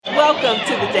Welcome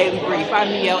to the Daily Brief. I'm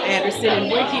Neil Anderson,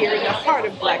 and we're here in the heart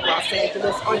of Black Los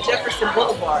Angeles on Jefferson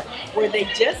Boulevard, where they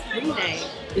just renamed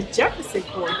the Jefferson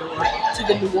Corridor to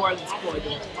the New Orleans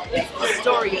Corridor. It's the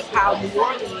story of how New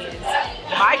Orleans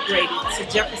migrated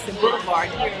to Jefferson Boulevard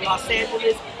here in Los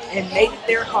Angeles and made it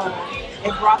their home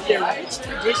and brought their rich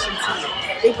traditions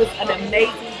here. It was an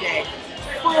amazing day,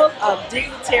 full of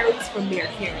dignitaries from Mayor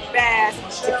Karen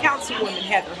Bass to Councilwoman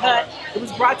Heather Hutt. It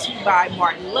was brought to you by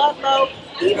Martin Ludlow.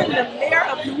 Even the mayor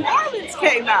of New Orleans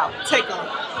came out. Take a look.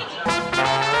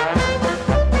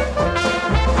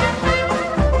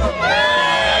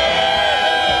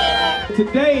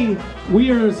 Today, we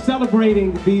are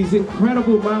celebrating these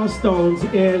incredible milestones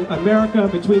in America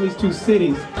between these two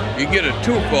cities. You get a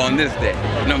twofer on this day.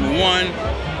 Number one,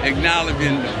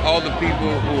 acknowledging all the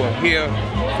people who are here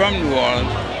from New Orleans,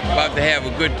 about to have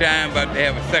a good time, about to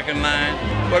have a second line,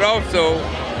 but also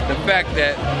the fact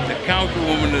that the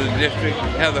councilwoman of the district,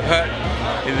 Heather Hutt,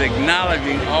 is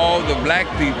acknowledging all the black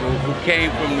people who came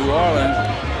from New Orleans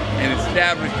and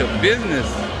established a business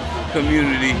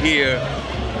community here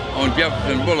on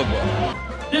Jefferson Boulevard.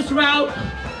 This route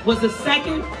was the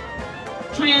second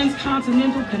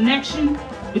transcontinental connection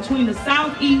between the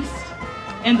Southeast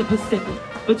and the Pacific.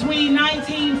 Between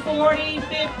 1940,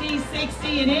 50,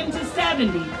 60, and into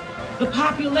 70, the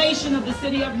population of the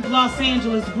city of Los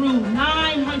Angeles grew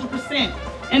 900%.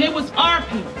 And it was our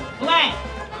people, Black,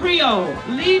 Creole,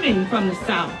 leaving from the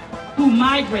South, who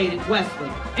migrated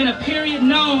westward in a period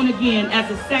known again as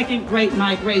the Second Great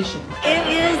Migration. It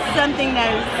is something that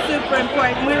is super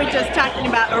important. We were just talking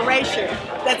about erasure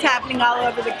that's happening all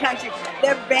over the country.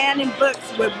 They're banning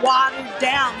books with watered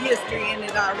down history in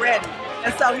it already.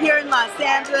 And so here in Los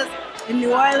Angeles, in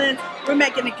New Orleans, we're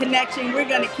making a connection. We're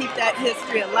going to keep that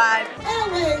history alive.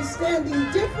 LA is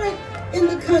standing different in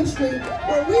the country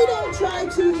where we don't try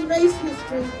to erase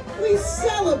history, we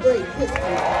celebrate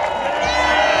history.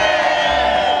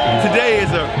 Today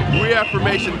is a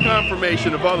reaffirmation,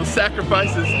 confirmation of all the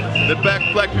sacrifices that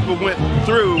black people went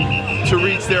through to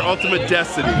reach their ultimate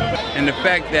destiny. And the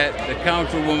fact that the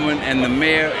councilwoman and the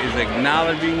mayor is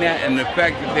acknowledging that, and the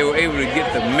fact that they were able to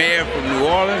get the mayor from New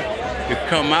Orleans to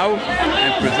come out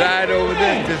and preside over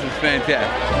this is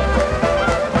fantastic.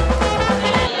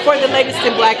 For the latest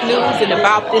in Black news and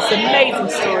about this amazing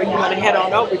story, you want to head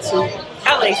on over to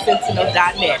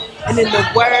lasentinel.net. And in the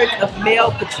words of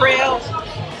Mel Petrell,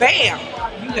 bam,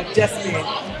 you have just been